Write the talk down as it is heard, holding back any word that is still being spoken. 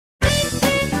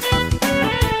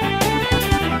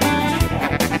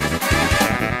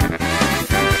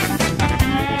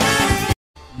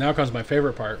Now comes my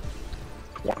favorite part.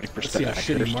 20% Let's see how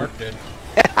shitty Mark did.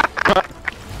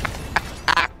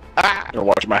 You're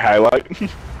watching my highlight.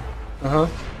 Uh-huh.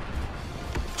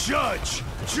 Judge,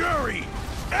 jury.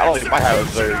 I don't think my highlight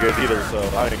was very good either, so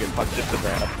I'm gonna get punched into the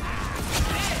ground.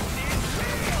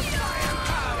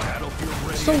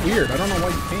 It's so weird. I don't know why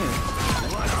you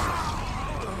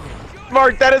can't.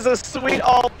 Mark, that is a sweet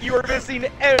ult. You are missing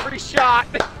every shot.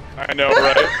 I know,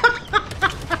 right?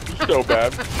 So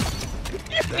bad.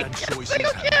 Bad choices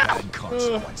have bad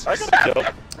consequences. I got a kill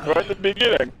right at the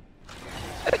beginning.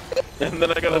 And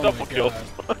then I got a double kill.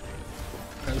 Alright,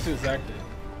 let's see what Zach did.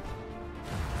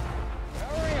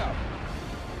 Hurry up.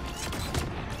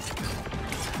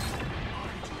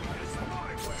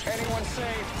 Anyone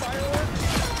say fireworks?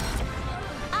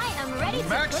 I am ready to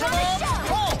Maximum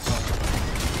pulse.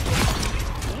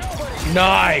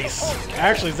 Nice!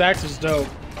 Actually, Zach's was dope.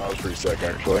 That was pretty sick,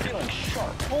 actually. Feeling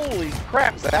sharp. Holy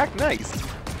crap, Zach, nice.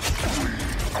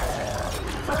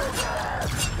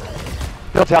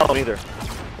 Don't tell him either.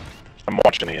 I'm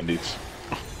watching the Indies.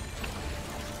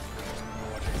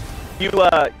 You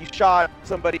shot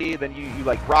somebody, then you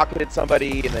like rocketed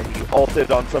somebody, and then you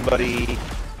ulted on somebody,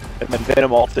 and then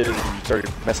Venom ulted, and you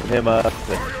started messing him up.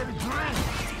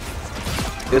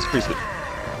 It's pretty sweet.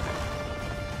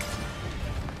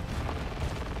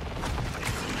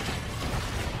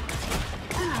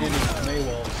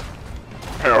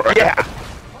 Maywalls. Yeah.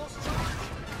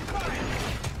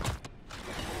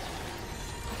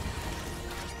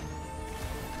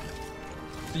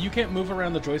 So you can't move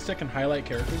around the joystick and highlight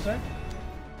characters, Zach?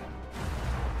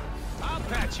 I'll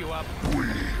patch you up.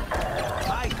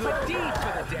 My good deed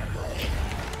for the day.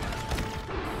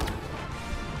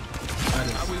 That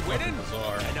is Are we winning?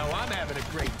 bizarre. I know I'm having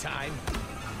a great time.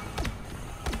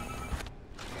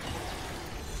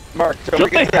 Mark, don't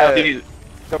Don't they have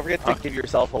forget these? to give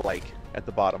yourself a like at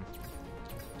the bottom.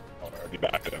 Oh, I already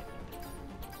backed up.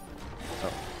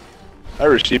 I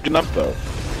received enough though. To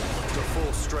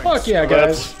full strength. Fuck yeah,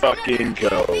 Let's guys. fucking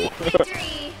go.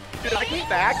 victory. Dude, I came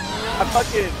back. I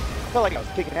felt like I was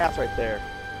kicking ass right there.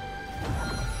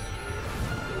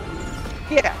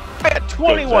 Yeah, I had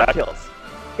 21 Zach. kills.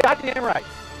 Goddamn right.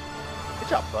 Good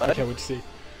job, I bud. can't wait to see.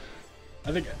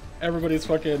 I think everybody's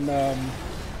fucking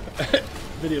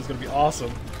video is gonna be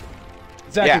awesome.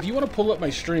 Zach, Yeah. if you want to pull up my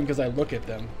stream because I look at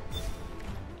them.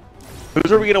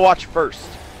 Whose are we gonna watch first?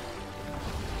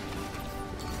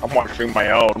 I'm watching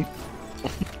my own.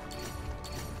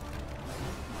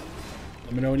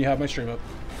 Let me know when you have my stream up.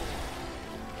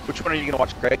 Which one are you gonna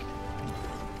watch, Craig?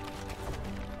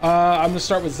 I'm gonna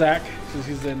start with Zach because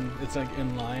he's in. It's like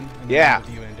in line. And then Yeah.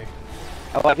 With you, Andy.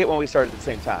 I like it when we start at the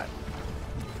same time.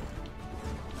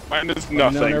 Mine is me know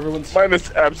when nothing. everyone's- Mine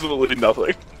is absolutely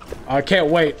nothing. I can't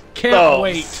wait. Can't Oh,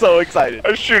 wait. so excited.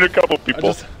 I shoot a couple people.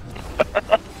 Just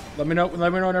let me know.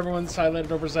 Let me know when everyone's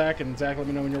highlighted over Zach, and Zach, let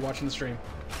me know when you're watching the stream.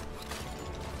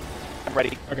 I'm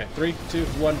ready. Okay, 3, 2,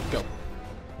 1, go.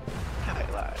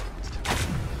 Highlight.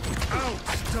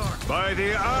 Outstart by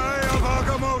the eye of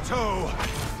Agamotto.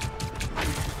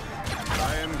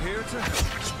 I am here to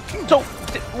help. So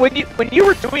when you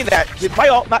were doing that, did my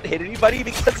ult not hit anybody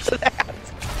because of that?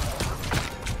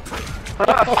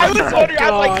 I was wondering.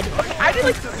 I was like, I did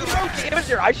like 0 damage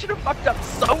there. I should have fucked up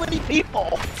so many people.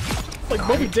 It's like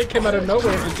Moby Dick came out of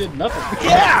nowhere and did nothing.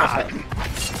 Yeah.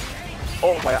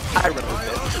 Oh my! I remember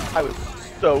this. I was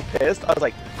so pissed. I was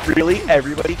like, really?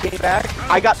 Everybody came back?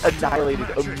 I got annihilated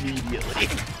immediately.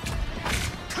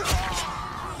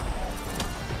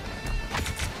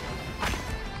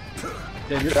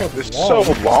 Damn, you're fucking It's long.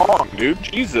 so long, dude.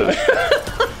 Jesus.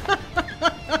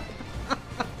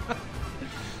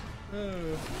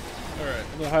 Alright,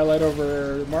 I'm gonna highlight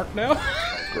over Mark now.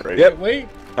 Great. Yep. Wait.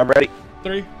 I'm ready.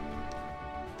 3,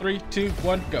 2,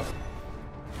 1, go.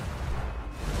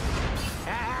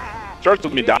 Starts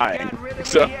with me dying.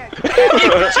 So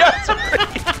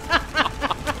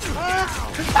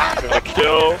a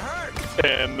kill,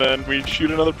 and then we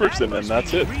shoot another person, and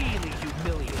that's it. Really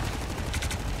humiliating.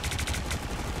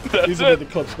 That's These are it. the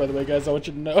clips, by the way, guys. I want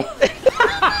you to know.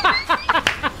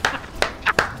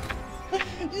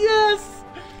 Yes!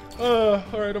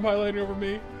 Alright, I'm highlighting over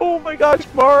me. Oh my gosh,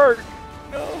 Mark!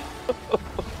 No.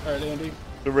 Alright, Andy.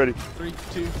 I'm ready. 3,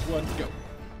 2, 1, go.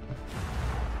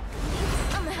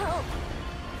 Some help.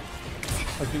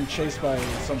 I was being chased by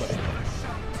somebody.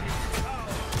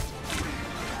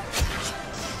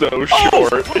 So Oh,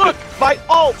 short. look! My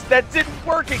ult! That didn't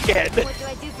work again! What do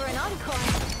I do for an encore?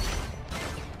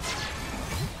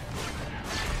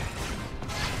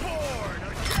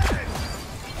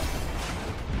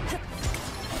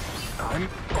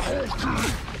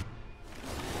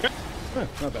 Huh,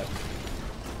 not bad.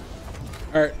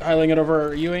 All right, highlighting it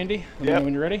over you, Andy. Let me know Yep.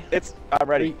 when you're ready. I'm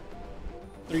ready.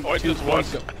 Three, Oh, I two, just one,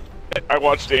 watched. go. I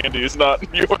watched Andy's, not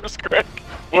yours, Greg.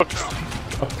 Whoops.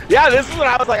 Yeah, this is what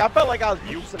I was like. I felt like I was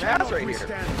beating some ass right here.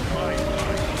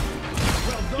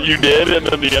 You did, and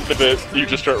then the end of it, you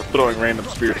just start throwing random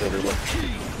spears everywhere.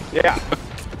 Yeah.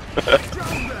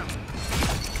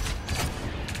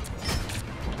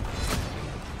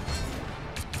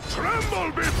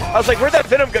 I was like, where'd that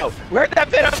venom go? Where'd that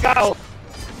venom go?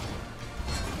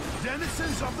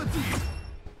 Denizens of the deep.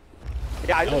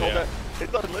 Yeah, I just Oh, hold yeah. that.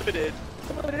 It's unlimited.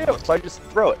 So I just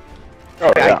throw it.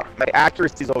 Oh, yeah. My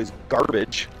accuracy is always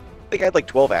garbage. I think I had like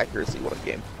 12 accuracy one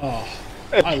game. Oh,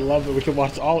 I love that we can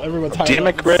watch everyone's Damn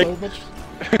it, highlights. Greg. So much.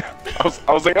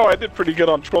 I was like, oh, I did pretty good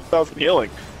on 12,000 healing.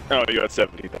 Oh, you had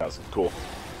 70,000. Cool.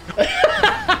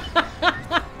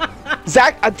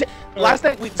 Zach, last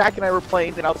night Zach and I were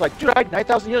playing, and I was like, dude, I had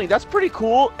 9,000 healing. That's pretty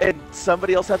cool. And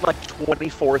somebody else had like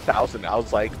 24,000. I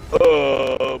was like,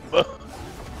 I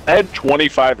had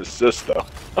 25 assists, though.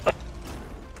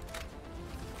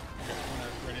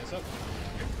 Ready us up.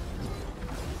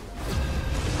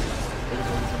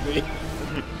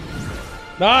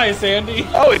 Nice, Andy.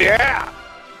 oh, yeah.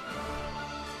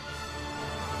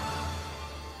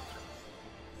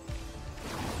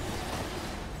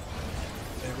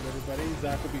 Everybody,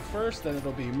 Zach will be first, then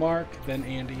it'll be Mark, then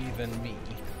Andy, then me.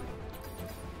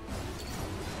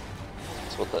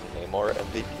 That's what the Namor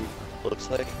MVP looks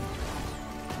like.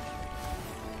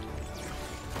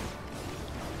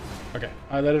 Okay,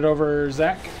 I let it over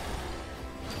Zach.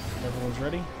 Everyone's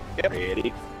ready? Yep.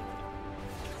 Ready?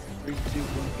 3, 2,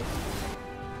 1, go.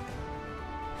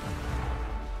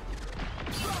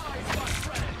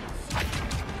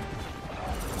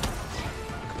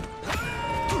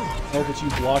 Oh, but you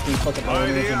blocking fucking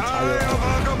Eleanor's entire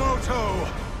arm. Agamotto.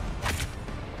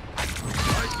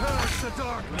 I purge the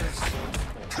darkness.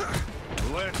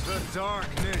 Let the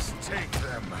darkness take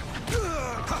them.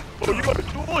 Oh, you got a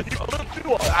duel? You got a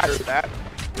duel? I heard that.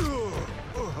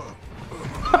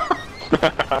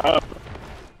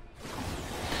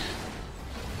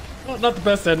 Well, not the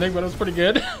best ending, but it was pretty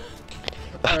good.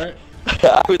 Alright.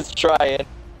 I was trying.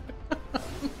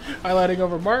 Highlighting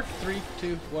over Mark. 3,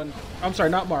 2, 1. I'm sorry,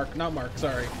 not Mark. Not Mark.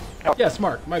 Sorry. Yes,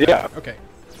 Mark. My bad. Yeah. Okay.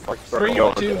 Mark, 3,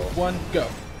 go. 2, 1, go.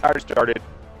 I already started.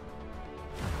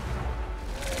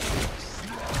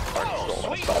 Don't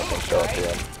want to stop and show up to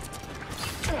him.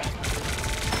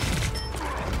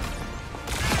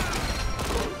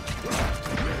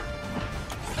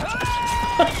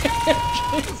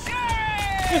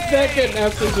 That getting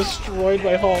absolutely destroyed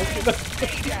by Hulk.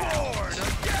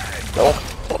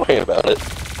 Don't worry about it.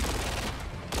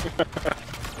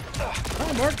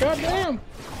 Oh, Mark, goddamn.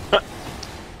 Oh,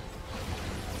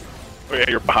 yeah,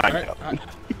 you're behind Alright.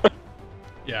 now.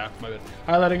 Yeah, my bad.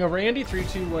 Highlighting over Andy. 3,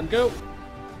 2, 1, go.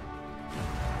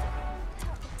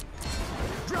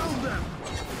 Drown them.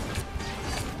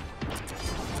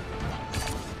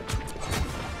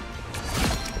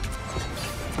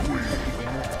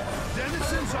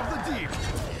 Denizens of the deep.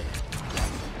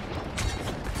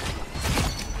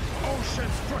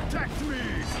 Oceans protect me.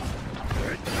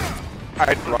 I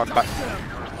had the wrong button.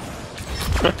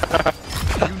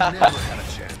 You never had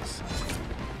a chance.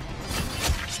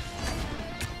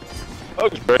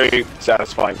 That was very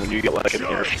satisfying when you get like an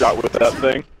air shot with that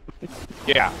thing.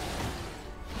 Yeah.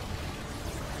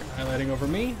 Highlighting over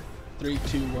me. 3,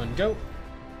 2, 1, go.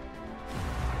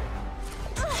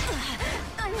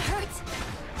 I'm hurt.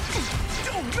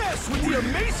 Don't mess with the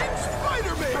amazing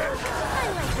Spider-Man.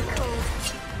 I like the cold.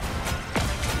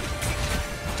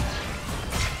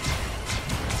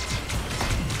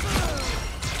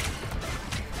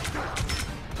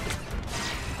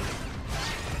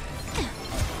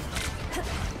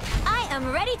 I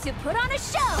am ready to put on a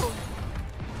show.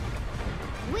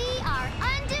 We are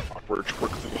undefeated. Awkward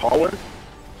twerk through the hallway.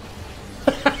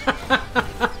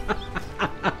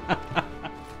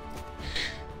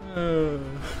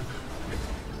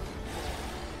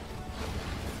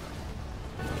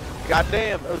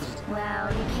 Goddamn. That was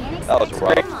Well, you can't That was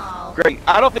expect rough. them all. great.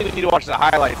 I don't think we need to watch the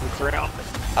highlights this round.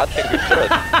 I think we should.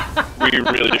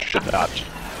 We really should not.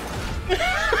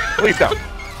 Please don't.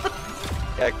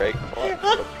 Yeah, Greg. Come on.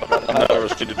 Put on the None of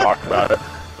highlights. us need to talk about it.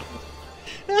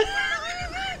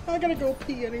 I gotta go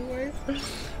pee anyway.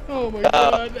 Oh my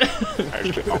god. I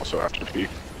actually also have to pee.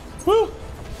 Woo!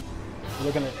 We're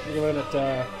looking at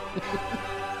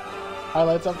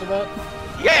highlights after that.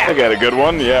 I Yeah. got a good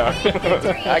one, yeah.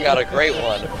 I got a great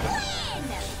one.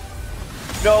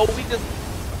 No, we just.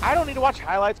 I don't need to watch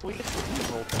highlights. We just.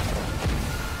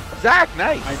 Zach,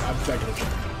 nice. I'm second.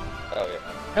 Oh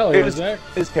yeah. Hell It yeah, was, Zach.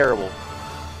 it's terrible.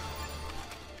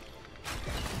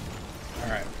 Alright,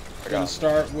 We're gonna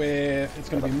start with, it's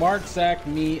gonna be Mark, Zach,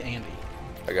 me, Andy.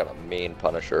 I got a mean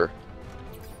Punisher.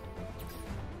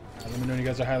 Let me know when you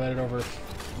guys are highlighted over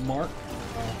Mark.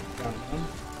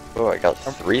 Oh, I got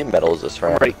 3 medals this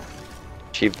round. Ready.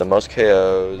 Achieved the most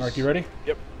KOs. Mark, you ready?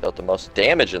 Yep. Dealt the most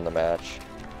damage in the match.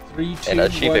 3, 2, And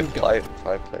achieved 1, a go.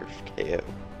 5 players KO. You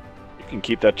can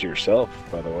keep that to yourself,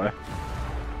 by the way.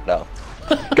 No.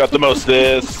 Got the most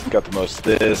this. Got the most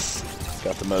this.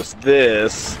 Got the most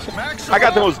this. I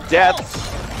got the most deaths.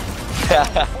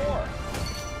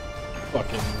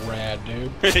 Fucking rad,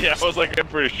 dude. Yeah, I was like, I'm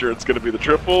pretty sure it's gonna be the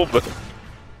triple, but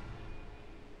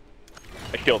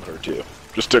I killed her too.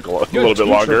 Just took a little bit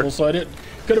longer. Triples, so I didn't.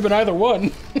 Could have been either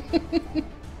one.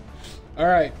 All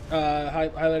right,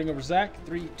 highlighting over Zach.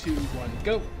 3, 2, 1,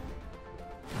 go.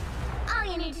 All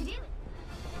you need to do.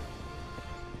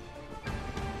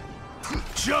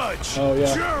 Judge, Oh,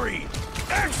 yeah. jury,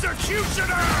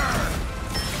 executioner!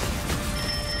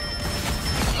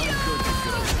 I'm good to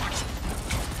go.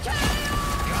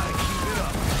 Gotta keep it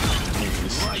up.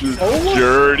 Just Oh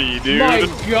dirty, dude. My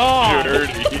God.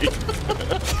 Dirty.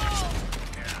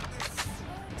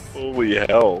 Holy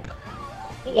hell.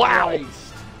 Wow.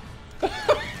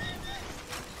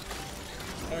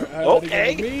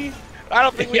 Okay. Me. I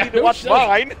don't think we Yeah, need to no watch shit.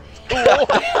 mine. Cool.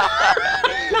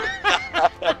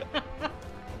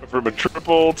 From a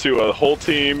triple to a whole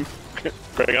team.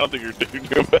 Greg, I don't think you're doing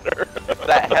better.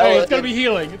 That Hey, hella it's gonna be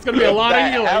healing. It's gonna be a lot of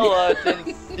that healing. hella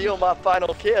didn't steal my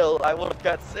final kill. I would have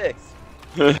got 6.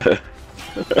 All right.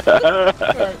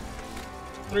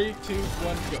 3, 2,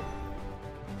 1, go.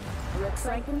 Looks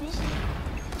like a mission.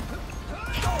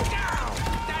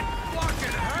 That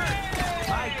fucking hurt!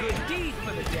 My good deed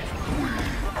for the day.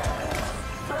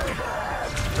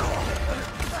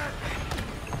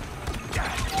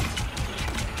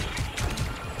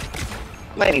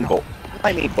 Lightning bolt.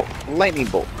 Lightning bolt. Lightning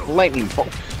bolt. Lightning bolt.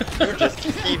 You're just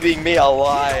keeping me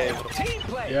alive. Team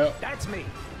play! Yep. That's me.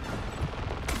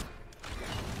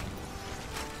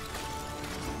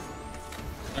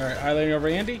 All right, highlighting over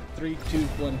Andy. 3, 2,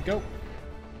 1, go.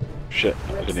 Shit,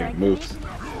 I didn't even move.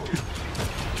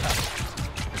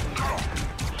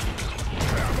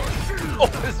 Oh,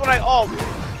 this one I ult.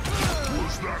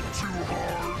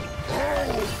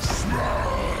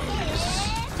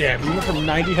 Damn, you went from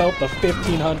 90 health to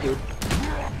 1500.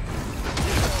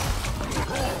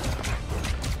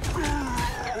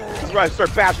 This is where I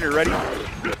start bashing her. Ready?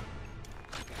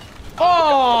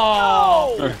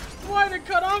 Oh! Why did it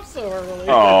cut off so early?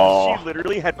 Oh, She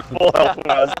literally had full health when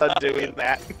I was done doing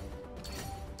that.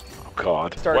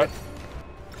 God. Started. What?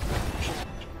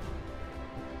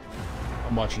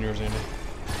 I'm watching yours, Andy.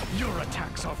 Your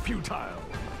attacks are futile.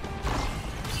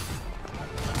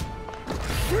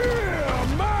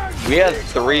 We had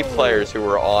 3 players who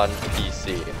were on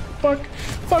PC.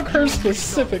 Fuck her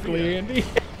specifically, Andy.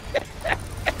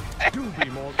 Do be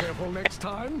more careful next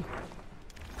time.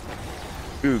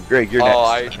 Ooh, Greg, you're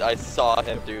Oh, next. I saw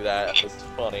him do that. It was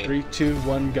funny. 3, 2,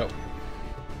 1, go.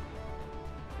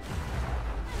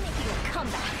 Making a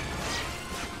comeback.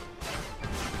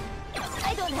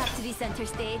 I don't have to be center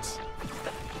stage.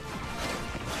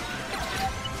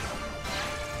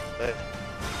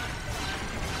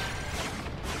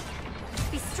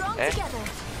 Be strong together.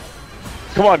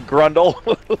 Come on, Grundle.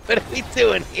 What are we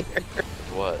doing here?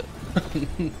 What?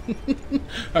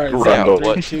 All right, Grundle. Zach,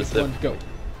 What 3, 2, specific- 1, go.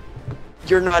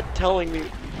 You're not telling me.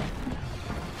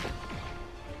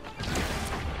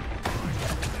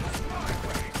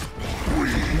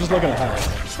 I'm just looking at highlights.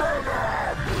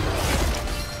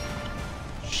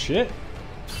 Shit.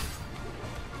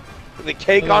 The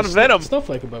cake There's on a Venom.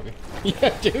 Snowflake above me. Yeah,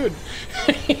 dude.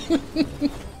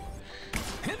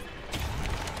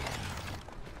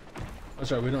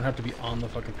 That's right, we don't have to be on the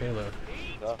fucking payload.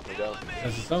 No, we don't.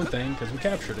 That's its own thing, because we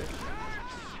captured it.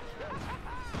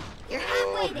 You're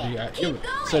halfway there. Yeah, Keep you'll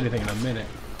going. say anything in a minute.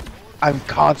 I'm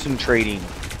concentrating. Team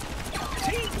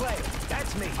play.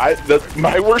 That's me.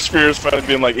 My worst fear is finally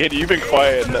being like, Andy, you've been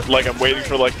quiet, and like I'm waiting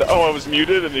for like the I was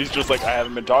muted, and he's just like, I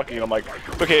haven't been talking. And I'm like,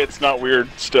 okay, it's not weird.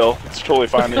 Still, it's totally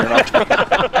fine that you're not.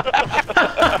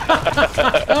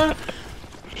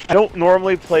 I don't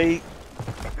normally play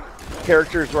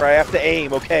characters where I have to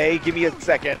aim, okay? Give me a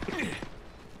second.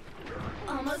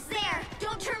 Almost there.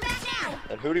 Don't turn back now.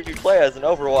 And who do you play as in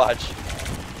Overwatch?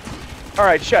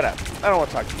 Alright, shut up. I don't want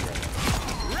to talk to you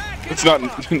right now. It's not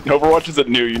Overwatch isn't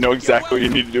new. You know exactly what you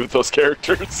need to do with those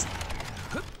characters.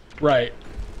 Right.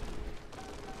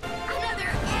 Another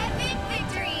epic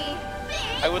victory.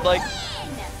 Big I would like- win.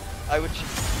 I would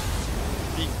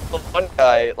just be the one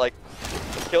guy, like,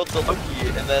 killed the Loki,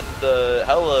 and then the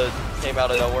Hela came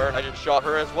out of nowhere, and I just shot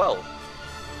her as well.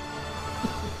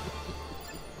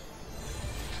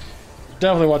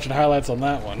 definitely watching highlights on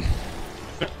that one.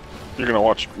 You're gonna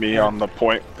watch me on the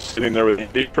point, sitting there with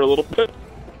Andy for a little bit.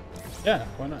 Yeah,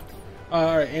 why not?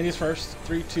 All right, Andy's first.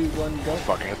 3, 2, 1, go.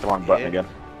 Fuck, I hit the wrong button again.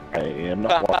 I am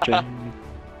not watching. All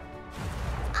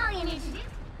you need to do.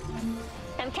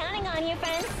 I'm counting on you,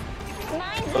 friends.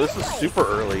 Mine's Oh, this is super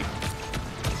early.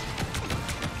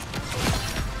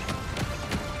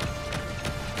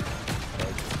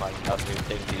 Just finding out new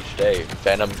things each day.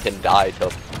 Venom can die to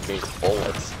base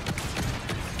bullets.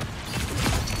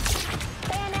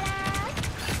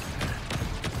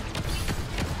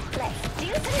 Let's do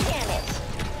some damage.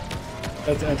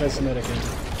 That's anti-Semitic.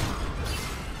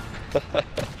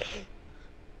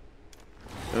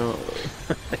 Oh.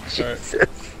 Alright.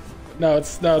 No,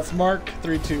 it's Mark.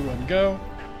 3, 2, 1, go.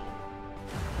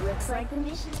 Looks like the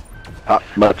mission. Not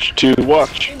much to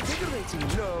watch. Invigorating,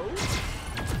 no?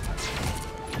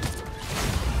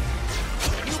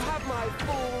 You have my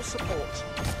full support.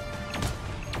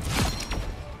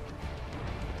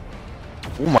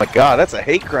 Oh my god, that's a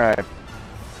hate crime.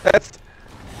 That's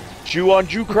Jew on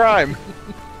Jew crime.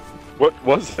 What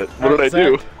was it? What did I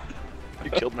do?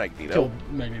 You killed Magneto. Killed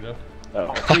Magneto.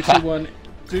 Oh. 3, 2, 1.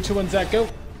 3, 2, 1, Zach, go.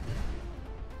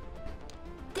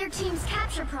 Their team's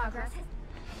capture progress.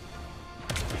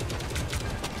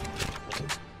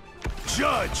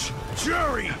 Judge,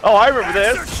 jury, Oh, I remember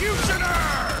this. executioner.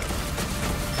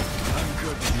 I'm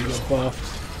good to You go. get buffed.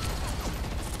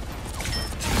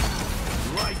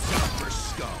 Lights out for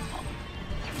scum.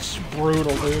 It's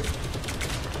brutal, dude.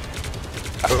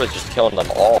 I was just killing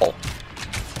them all.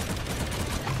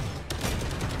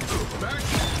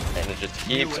 And it just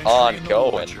keeps on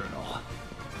going.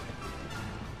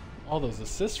 All those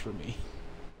assists for me.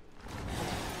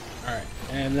 Alright,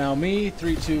 and now me.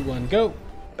 3, 2, 1, go.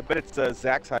 I bet it's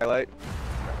Zach's highlight.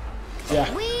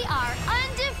 Yeah. We are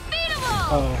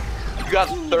undefeatable. Oh. You got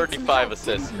 35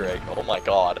 assists, Greg. Oh my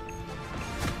god.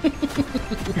 Shake it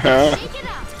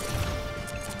up.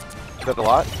 Is that a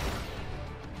lot?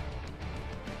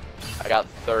 I got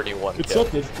 31 It's kills.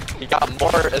 something. He got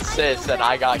more assists than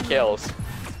I got kills.